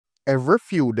Every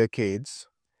few decades,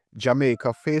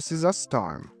 Jamaica faces a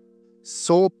storm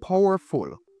so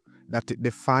powerful that it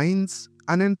defines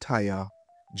an entire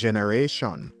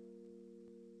generation.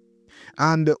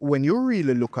 And when you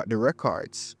really look at the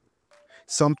records,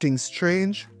 something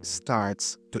strange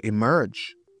starts to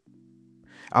emerge.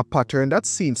 A pattern that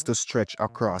seems to stretch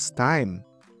across time.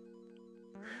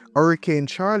 Hurricane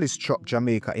Charlie struck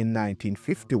Jamaica in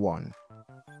 1951.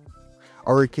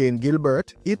 Hurricane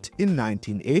Gilbert hit in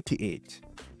 1988.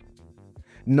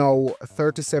 Now,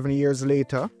 37 years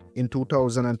later, in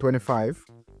 2025,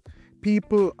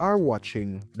 people are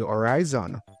watching the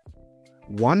horizon,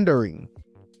 wondering,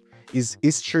 is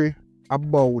history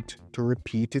about to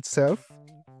repeat itself?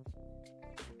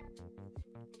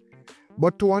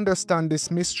 But to understand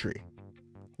this mystery,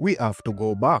 we have to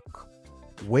go back,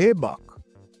 way back,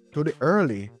 to the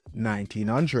early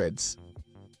 1900s.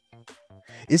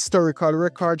 Historical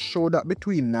records show that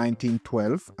between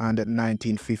 1912 and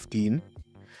 1915,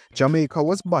 Jamaica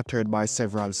was battered by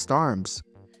several storms,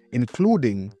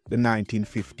 including the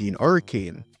 1915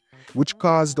 hurricane, which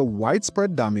caused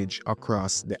widespread damage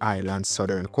across the island's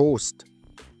southern coast.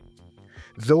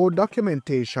 Though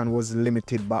documentation was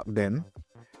limited back then,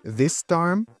 this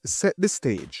storm set the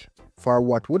stage for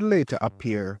what would later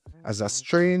appear as a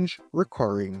strange,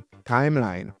 recurring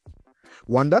timeline,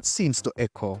 one that seems to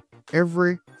echo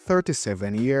every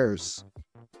 37 years.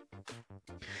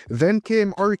 Then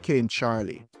came Hurricane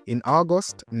Charlie in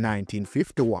August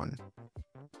 1951.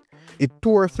 It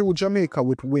tore through Jamaica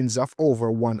with winds of over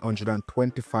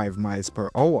 125 miles per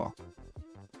hour.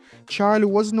 Charlie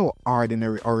was no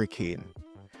ordinary hurricane.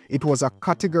 It was a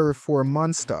Category 4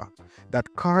 monster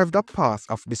that carved a path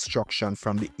of destruction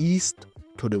from the east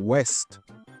to the west.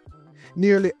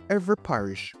 Nearly every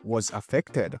parish was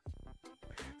affected.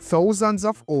 Thousands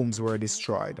of homes were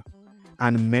destroyed,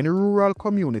 and many rural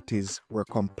communities were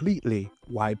completely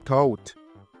wiped out.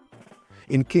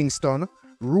 In Kingston,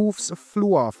 roofs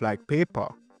flew off like paper,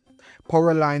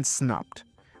 power lines snapped,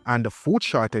 and food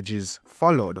shortages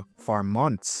followed for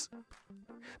months.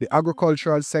 The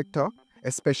agricultural sector,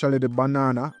 especially the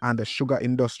banana and the sugar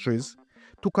industries,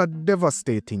 took a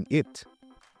devastating hit.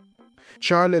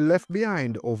 Charlie left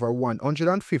behind over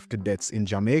 150 deaths in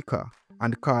Jamaica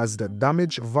and caused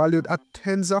damage valued at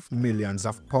tens of millions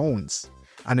of pounds,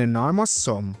 an enormous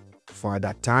sum for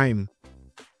that time.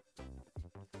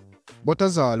 But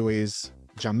as always,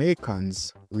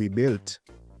 Jamaicans rebuilt.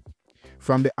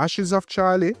 From the ashes of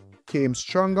Charlie came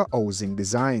stronger housing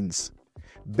designs,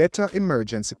 better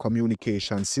emergency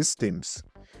communication systems,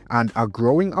 and a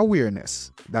growing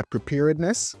awareness that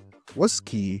preparedness was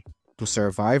key to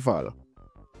survival.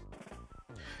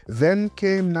 Then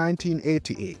came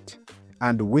 1988,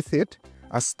 and with it,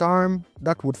 a storm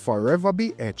that would forever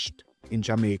be etched in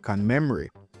Jamaican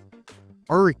memory.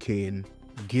 Hurricane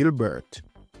Gilbert.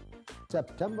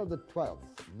 September the 12th,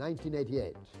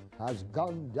 1988, has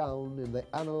gone down in the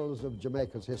annals of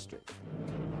Jamaica's history.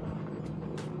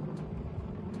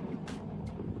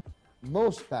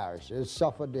 Most parishes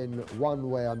suffered in one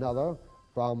way or another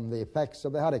from the effects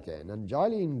of the hurricane, and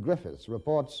Joylene Griffiths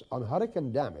reports on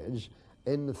hurricane damage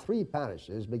in 3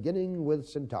 parishes, beginning with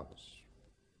St. Thomas.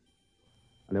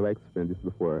 I never experienced this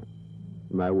before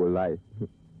in my whole life.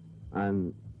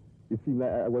 And it seemed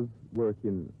like I was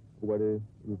working over the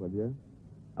river there.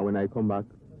 And when I come back,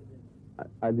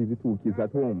 I leave the 2 kids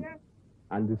at home.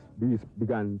 And this breeze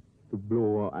began to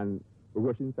blow, and we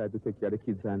rush inside to take care of the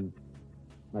kids. And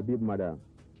my baby mother,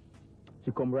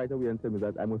 she come right away and tell me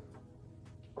that I must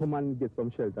come and get some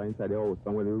shelter inside the house.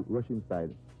 And when we rush inside,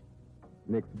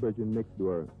 next virgin next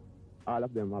door, all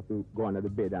of them have to go under the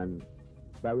bed. And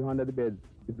by we under the bed,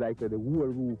 it's like the whole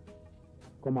roof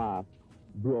come off,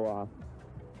 blow off.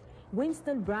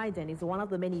 Winston Bryden is one of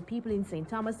the many people in St.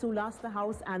 Thomas who lost the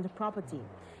house and property.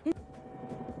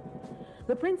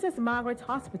 The Princess Margaret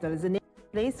Hospital is a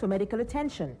place for medical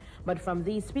attention, but from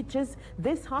these pictures,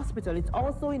 this hospital is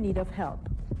also in need of help.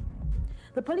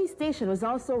 The police station was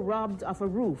also robbed of a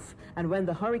roof, and when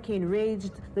the hurricane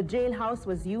raged, the jailhouse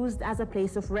was used as a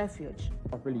place of refuge.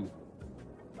 Of relief.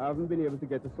 I haven't been able to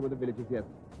get to some of the villages yet.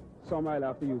 Some I'll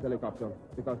have to use helicopter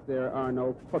because there are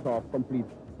now cut off complete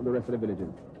from the rest of the villages.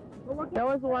 There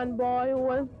was one boy who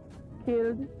was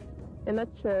killed in a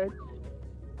church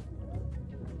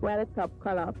where the top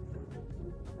collapsed,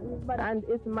 and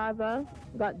his mother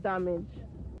got damaged.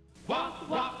 Walk,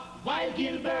 walk, why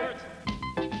Gilbert?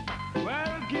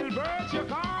 Well, Gilbert, you're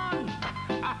gone.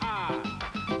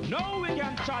 No, we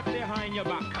can chat behind your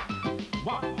back.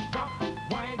 Walk, walk,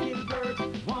 why Gilbert?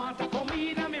 Want to come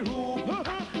in my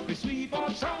room? We sweep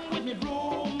out song with me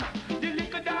broom. The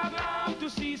liquor dog love to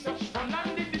see such fun,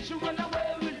 and the bitch run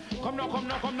away with.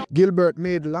 Gilbert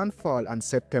made landfall on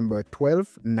September 12,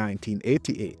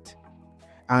 1988.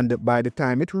 And by the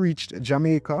time it reached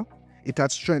Jamaica, it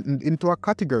had strengthened into a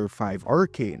Category 5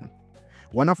 hurricane,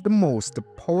 one of the most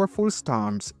powerful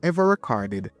storms ever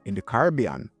recorded in the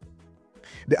Caribbean.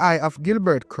 The eye of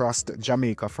Gilbert crossed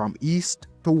Jamaica from east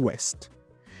to west,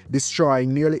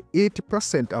 destroying nearly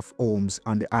 80% of homes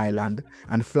on the island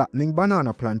and flattening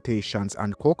banana plantations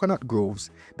and coconut groves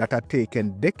that had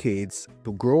taken decades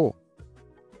to grow.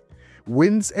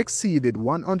 Winds exceeded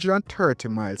 130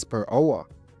 miles per hour,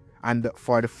 and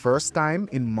for the first time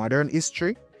in modern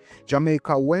history,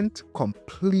 Jamaica went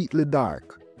completely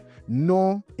dark.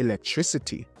 No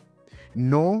electricity,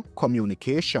 no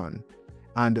communication,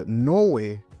 and no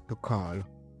way to call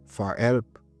for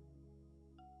help.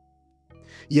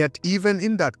 Yet even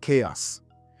in that chaos,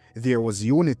 there was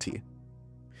unity.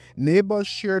 Neighbors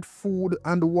shared food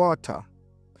and water.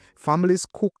 Families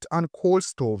cooked on coal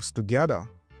stoves together.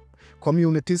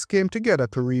 Communities came together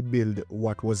to rebuild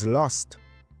what was lost.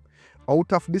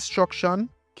 Out of destruction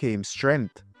came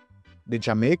strength, the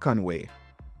Jamaican way.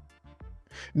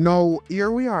 Now,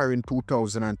 here we are in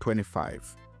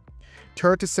 2025,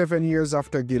 37 years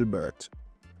after Gilbert.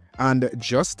 And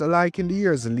just like in the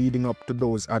years leading up to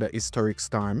those other historic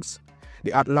storms,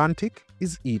 the Atlantic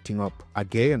is heating up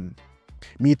again.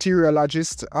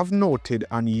 Meteorologists have noted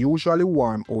unusually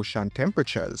warm ocean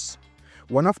temperatures,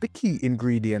 one of the key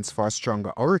ingredients for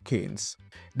stronger hurricanes.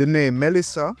 The name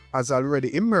Melissa has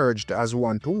already emerged as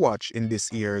one to watch in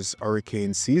this year's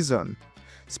hurricane season,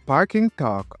 sparking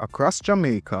talk across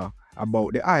Jamaica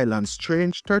about the island's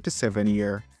strange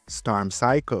 37-year storm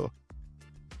cycle.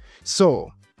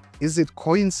 So, is it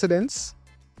coincidence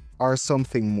or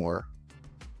something more?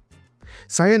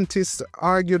 Scientists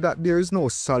argue that there is no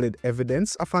solid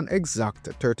evidence of an exact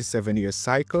 37-year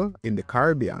cycle in the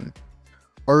Caribbean.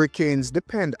 Hurricanes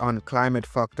depend on climate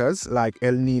factors like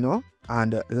El Nino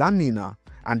and La Nina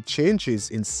and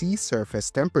changes in sea surface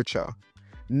temperature,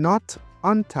 not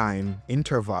on time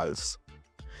intervals.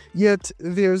 Yet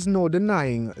there's no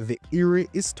denying the eerie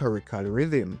historical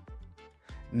rhythm.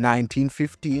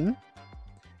 1915,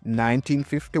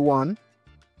 1951,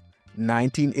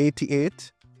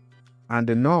 1988,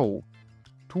 and now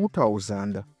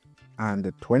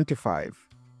 2025.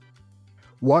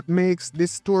 What makes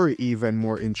this story even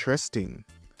more interesting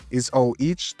is how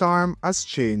each storm has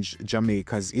changed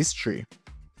Jamaica's history.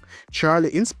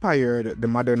 Charlie inspired the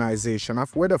modernization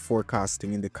of weather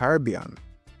forecasting in the Caribbean.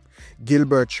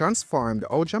 Gilbert transformed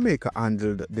how Jamaica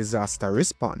handled disaster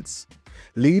response,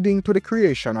 leading to the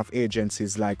creation of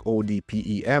agencies like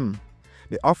ODPEM,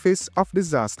 the Office of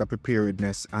Disaster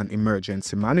Preparedness and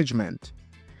Emergency Management.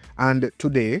 And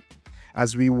today,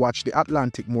 as we watch the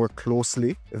Atlantic more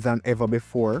closely than ever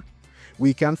before,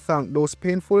 we can thank those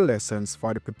painful lessons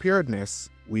for the preparedness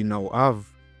we now have.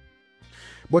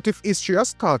 But if history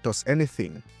has taught us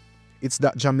anything, it's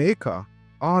that Jamaica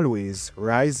always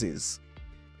rises.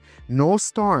 No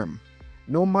storm,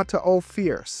 no matter how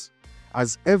fierce,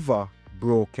 has ever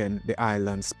broken the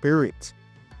island's spirit.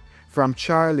 From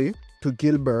Charlie to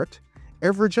Gilbert,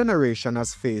 every generation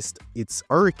has faced its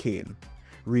hurricane,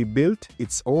 rebuilt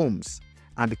its homes,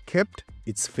 and kept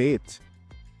its faith.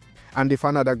 And if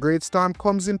another great storm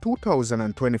comes in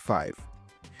 2025,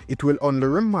 it will only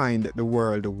remind the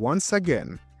world once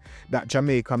again that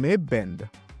Jamaica may bend,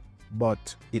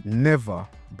 but it never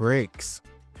breaks.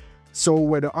 So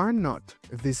whether or not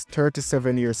this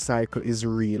 37-year cycle is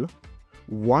real,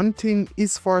 one thing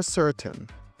is for certain: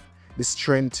 the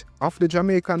strength of the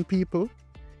Jamaican people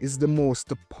is the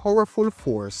most powerful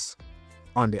force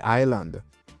on the island.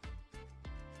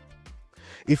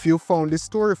 If you found this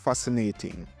story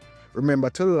fascinating, remember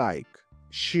to like,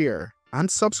 share,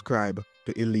 and subscribe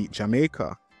to Elite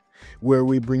Jamaica, where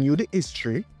we bring you the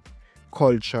history,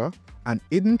 culture, and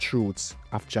hidden truths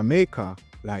of Jamaica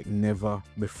like never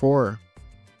before.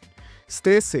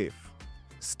 Stay safe,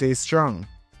 stay strong,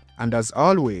 and as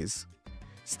always,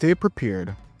 stay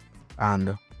prepared,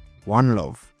 and one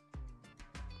love.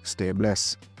 Stay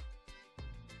blessed.